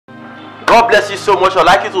God bless you so much. I'd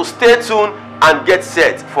like you to stay tuned and get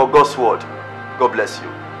set for God's word. God bless you.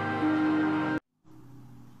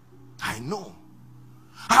 I know.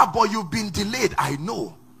 Ah, but you've been delayed. I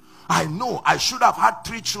know. I should have had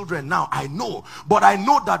 3 children now. I know. But I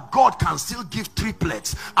know that God can still give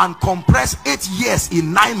triplets and compress 8 years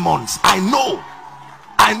in 9 months. I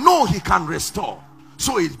know he can restore.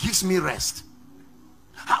 So it gives me rest.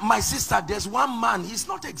 My sister, there's one man, he's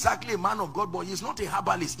not exactly a man of God, but he's not a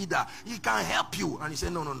herbalist either. He can help you. And he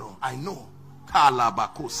said, no, I know.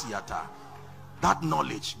 That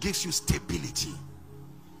knowledge gives you stability.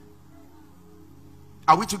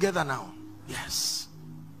 Are we together now? Yes.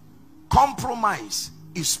 Compromise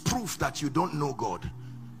is proof that you don't know God,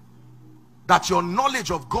 that your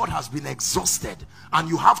knowledge of God has been exhausted and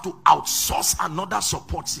you have to outsource another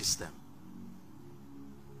support system.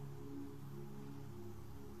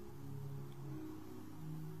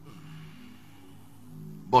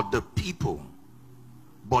 But the people,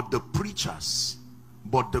 but the preachers,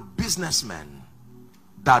 but the businessmen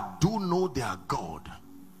that do know their God,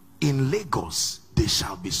 in Lagos they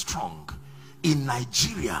shall be strong. In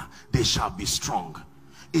Nigeria they shall be strong.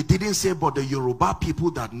 It didn't say but the Yoruba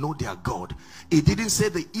people that know their God. It didn't say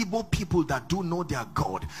the Igbo people that do know their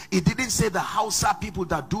God. It didn't say the Hausa people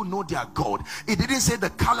that do know their God. It didn't say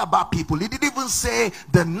the Calabar people. It didn't even say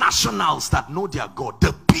the nationals that know their God.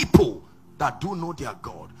 The people that do know their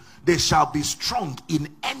God. They shall be strong in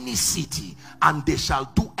any city, and they shall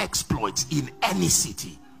do exploits in any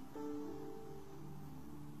city.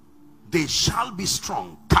 They shall be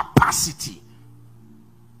strong. Capacity.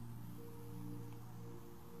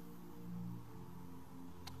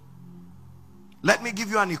 Let me give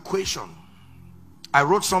you an equation. I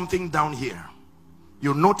wrote something down here.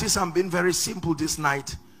 You'll notice I'm being very simple this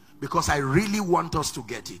night because I really want us to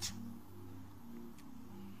get it.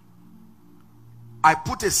 I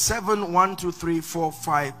put a 7, 1, 2, 3, 4,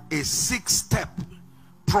 5, a 6-step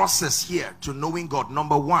process here to knowing God.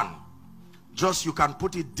 Number 1, just you can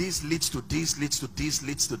put it, this leads to this, leads to this,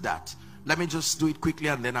 leads to that. Let me just do it quickly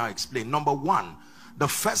and then I'll explain. Number 1, the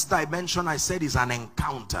first dimension I said is an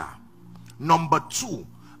encounter. Number 2,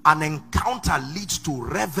 an encounter leads to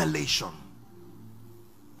revelation.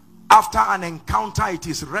 After an encounter, it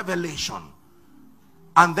is revelation.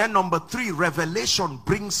 And then number 3, revelation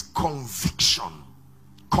brings conviction.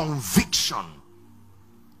 Conviction.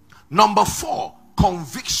 Number 4,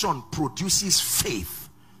 conviction produces faith.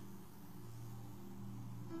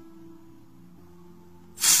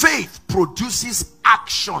 Faith produces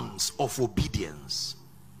actions of obedience.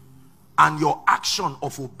 And your action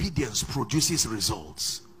of obedience produces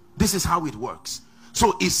results. This is how it works.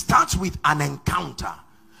 So it starts with an encounter.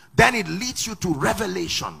 Then it leads you to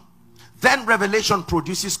revelation. Then revelation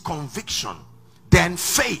produces conviction. Then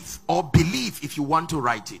faith or belief, if you want to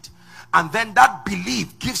write it. And then that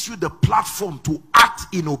belief gives you the platform to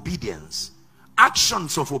act in obedience.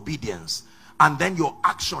 Actions of obedience. And then your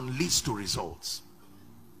action leads to results.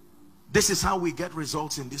 This is how we get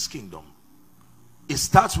results in this kingdom. It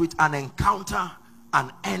starts with an encounter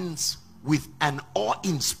and ends with an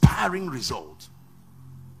awe-inspiring result.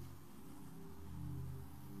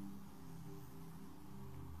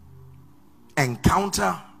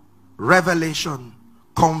 Encounter, revelation,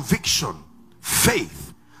 conviction,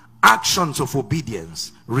 faith, actions of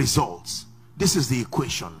obedience, results. This is the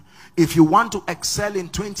equation. If you want to excel in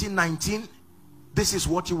 2019, this is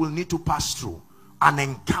what you will need to pass through. An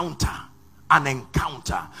encounter. An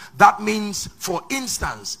encounter. That means, for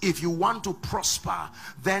instance, if you want to prosper,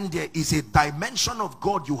 then there is a dimension of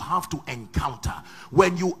God you have to encounter.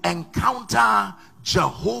 When you encounter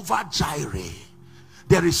Jehovah Jireh,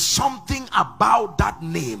 there is something about that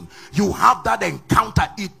name. You have that encounter.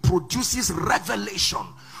 It produces revelation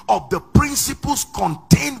of the principles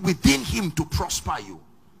contained within him to prosper you.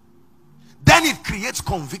 Then it creates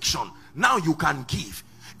conviction. Now you can give.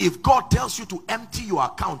 If God tells you to empty your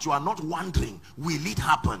account, you are not wondering, will it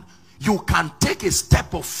happen? You can take a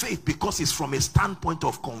step of faith because it's from a standpoint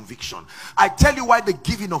of conviction. I tell you why the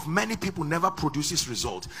giving of many people never produces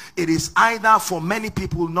result. It is either, for many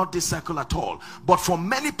people, not this circle at all, but for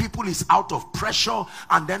many people it's out of pressure,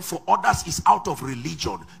 and then for others it's out of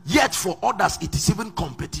religion. Yet for others it is even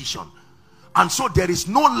competition. And so there is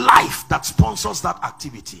no life that sponsors that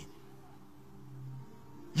activity.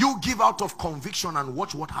 You give out of conviction and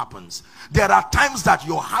watch what happens. There are times that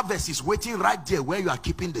your harvest is waiting right there where you are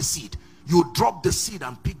keeping the seed. You drop the seed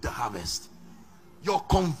and pick the harvest. Your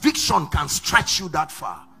conviction can stretch you that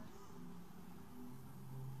far.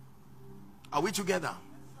 Are we together?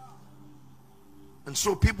 And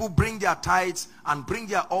so people bring their tithes and bring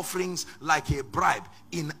their offerings like a bribe,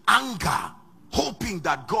 in anger hoping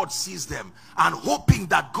that God sees them and hoping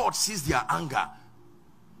that God sees their anger.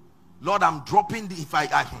 Lord, I'm dropping the, if I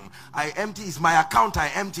empty, is my account, I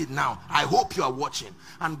emptied now. I hope you are watching.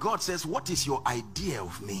 And God says, what is your idea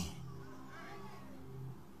of me?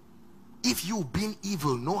 If you being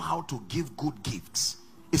evil know how to give good gifts,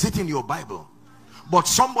 is it in your Bible? But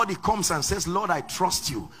somebody comes and says, Lord, I trust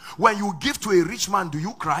you. When you give to a rich man, do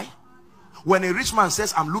you cry? When a rich man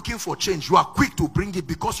says, I'm looking for change, you are quick to bring it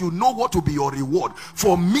because you know what will be your reward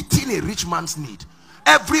for meeting a rich man's need.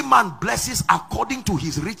 Every man blesses according to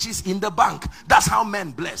his riches in the bank. That's how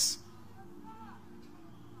men bless.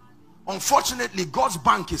 Unfortunately, God's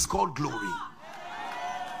bank is called glory.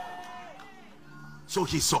 So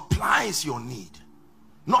he supplies your need,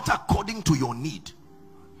 not according to your need.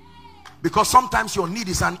 Because sometimes your need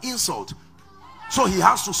is an insult. So he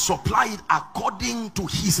has to supply it according to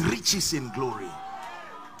his riches in glory.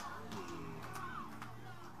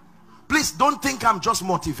 Please don't think I'm just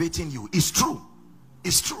motivating you. It's true.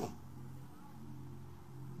 It's true.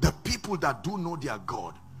 The people that do know their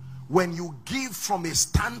God, when you give from a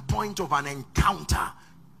standpoint of an encounter,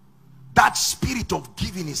 that spirit of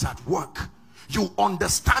giving is at work. You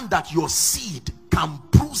understand that your seed can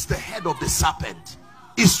bruise the head of the serpent.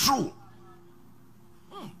 It's true.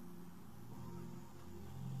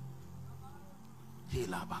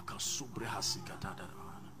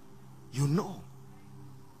 You know.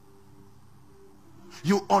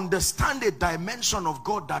 You understand a dimension of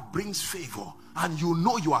God that brings favor, and you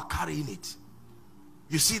know you are carrying it.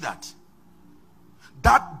 You see that?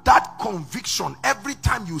 That conviction, every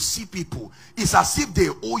time you see people, is as if they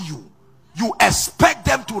owe you. You expect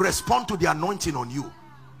them to respond to the anointing on you.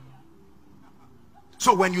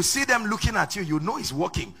 So when you see them looking at you, you know it's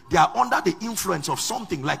working. They are under the influence of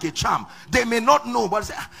something like a charm. They may not know, but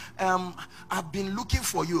say, I've been looking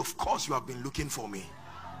for you. Of course you have been looking for me.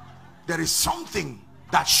 There is something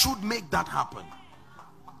that should make that happen.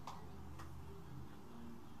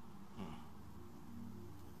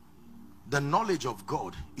 The knowledge of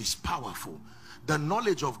God is powerful. The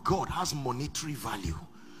knowledge of God has monetary value.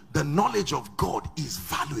 The knowledge of God is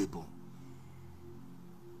valuable.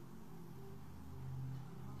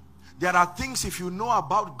 There are things, if you know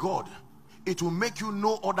about God, it will make you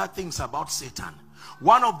know other things about Satan.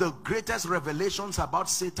 One of the greatest revelations about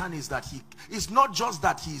Satan is that it's not just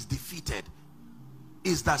that he is defeated,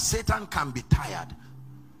 is that Satan can be tired.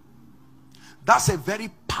 That's a very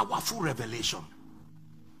powerful revelation,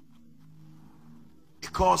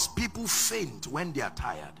 because people faint when they are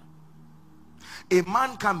tired. A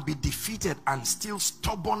man can be defeated and still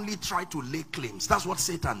stubbornly try to lay claims. That's what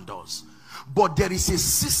Satan does. But there is a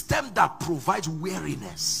system that provides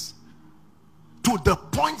weariness to the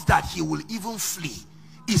point that he will even flee.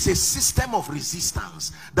 It's a system of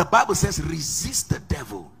resistance. The Bible says resist the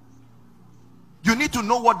devil. You need to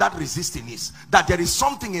know what that resisting is. That there is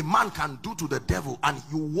something a man can do to the devil, and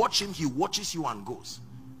you watch him, he watches you and goes.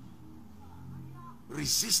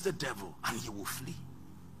 Resist the devil and he will flee.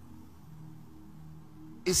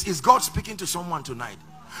 Is God speaking to someone tonight?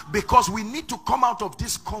 Because we need to come out of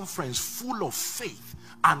this conference full of faith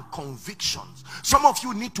and convictions. Some of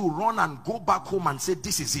you need to run and go back home and say,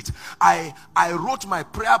 this is it. I wrote my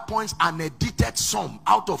prayer points and edited some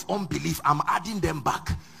out of unbelief. I'm adding them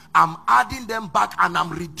back. I'm adding them back, and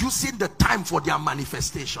I'm reducing the time for their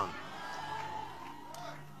manifestation.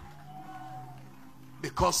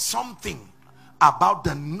 Because something about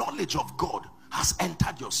the knowledge of God has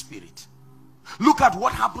entered your spirit. Look at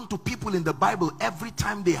what happened to people in the Bible every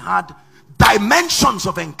time they had dimensions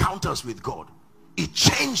of encounters with God. It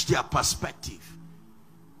changed their perspective.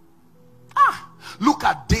 Look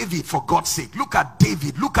at David, for God's sake. Look at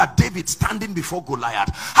David. Look at David standing before Goliath.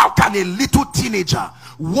 How can a little teenager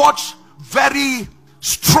watch very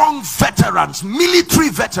strong veterans, military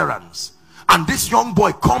veterans, and this young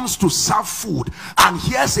boy comes to serve food and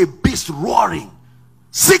hears a beast roaring,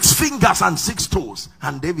 6 fingers and 6 toes,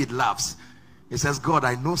 and David laughs. He says, God,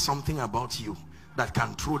 I know something about you that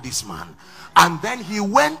can throw this man. And then he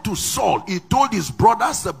went to Saul. He told his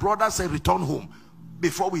brothers. The brothers said, return home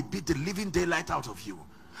before we beat the living daylight out of you.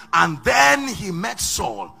 And then he met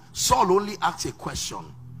Saul. Saul only asked a question: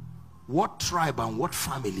 what tribe and what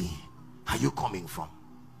family are you coming from?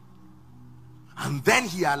 And then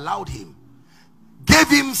he allowed him, gave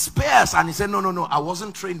him spears, and he said, no, I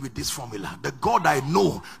wasn't trained with this formula. The God I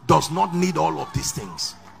know does not need all of these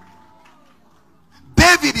things.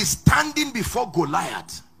 David is standing before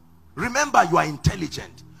Goliath. Remember, you are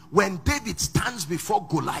intelligent. When David stands before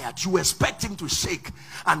Goliath, you expect him to shake,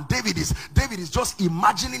 and David is just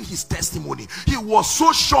imagining his testimony. He was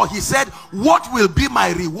so sure. He said, what will be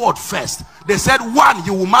my reward first? They said, one,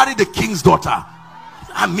 you will marry the king's daughter.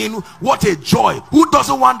 I mean, what a joy. Who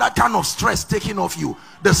doesn't want that kind of stress taken off you?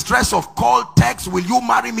 The stress of call, text, will you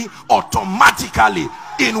marry me? Automatically,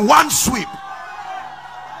 in one sweep.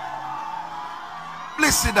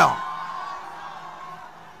 Please sit down.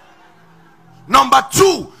 Number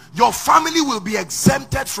two, your family will be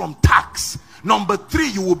exempted from tax. Number three,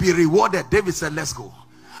 you will be rewarded. David said, let's go.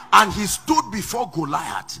 And he stood before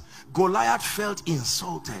Goliath. Goliath felt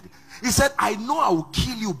insulted. He said, I know I will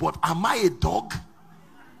kill you, but am I a dog?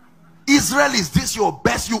 Israel, is this your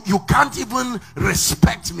best? You can't even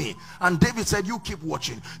respect me. And David said, you keep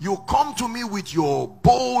watching. You come to me with your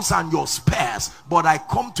bows and your spears, but I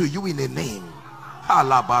come to you in a name.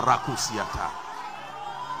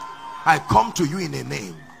 I come to you in a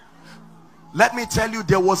name. Let me tell you,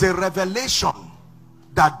 there was a revelation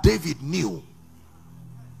that David knew.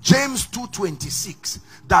 James 2:26,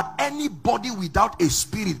 that anybody without a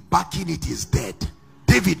spirit backing it is dead.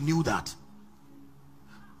 David knew that.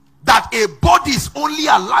 That a body is only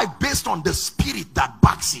alive based on the spirit that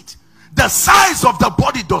backs it. The size of the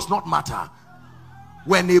body does not matter.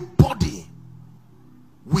 When a body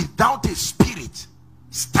without a spirit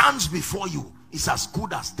stands before you, it's as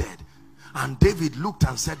good as dead. And David looked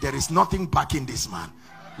and said, there is nothing backing this man.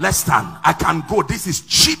 Let's stand. I can go. This is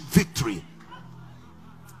cheap victory.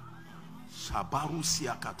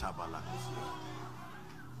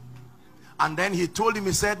 And then he told him,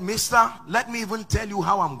 he said, mister, let me even tell you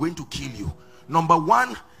how I'm going to kill you. Number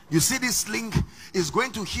one, you see this sling is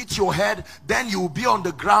going to hit your head, then you will be on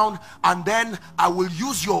the ground, and then I will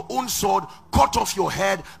use your own sword, cut off your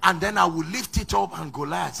head, and then I will lift it up. And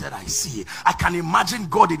Goliath said, I see. I can imagine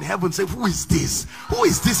God in heaven say, who is this? Who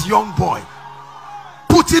is this young boy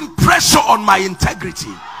putting pressure on my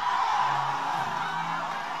integrity?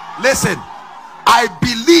 Listen, I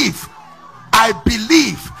believe.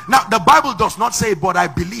 Now the Bible does not say it, but I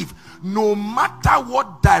believe no matter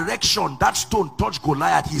what direction that stone touched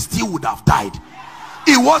Goliath, he still would have died.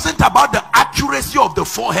 It wasn't about the accuracy of the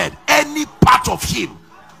forehead. Any part of him,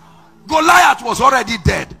 Goliath was already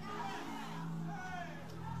dead.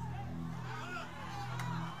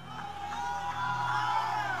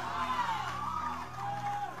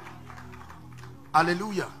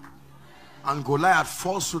 Hallelujah. And Goliath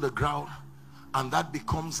falls to the ground, and that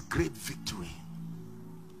becomes great victory.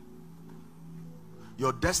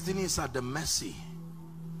 Your destiny is at the mercy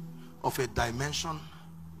of a dimension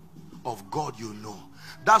of God you know.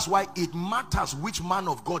 That's why it matters which man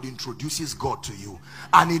of God introduces God to you,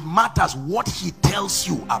 and it matters what he tells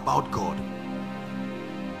you about God.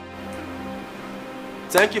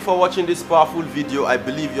 Thank you for watching this powerful video. I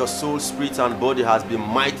believe your soul, spirit and body has been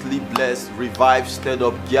mightily blessed, revived, stirred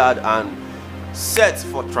up, geared and set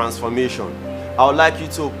for transformation. I would like you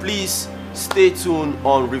to please stay tuned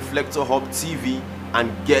on Reflector Hub TV and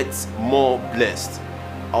get more blessed.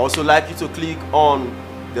 I also like you to click on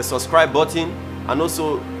the subscribe button and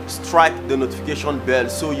also strike the notification bell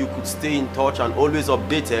so you could stay in touch and always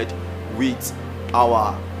updated with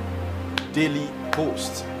our daily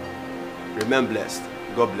posts. Remain blessed.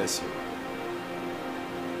 God bless you.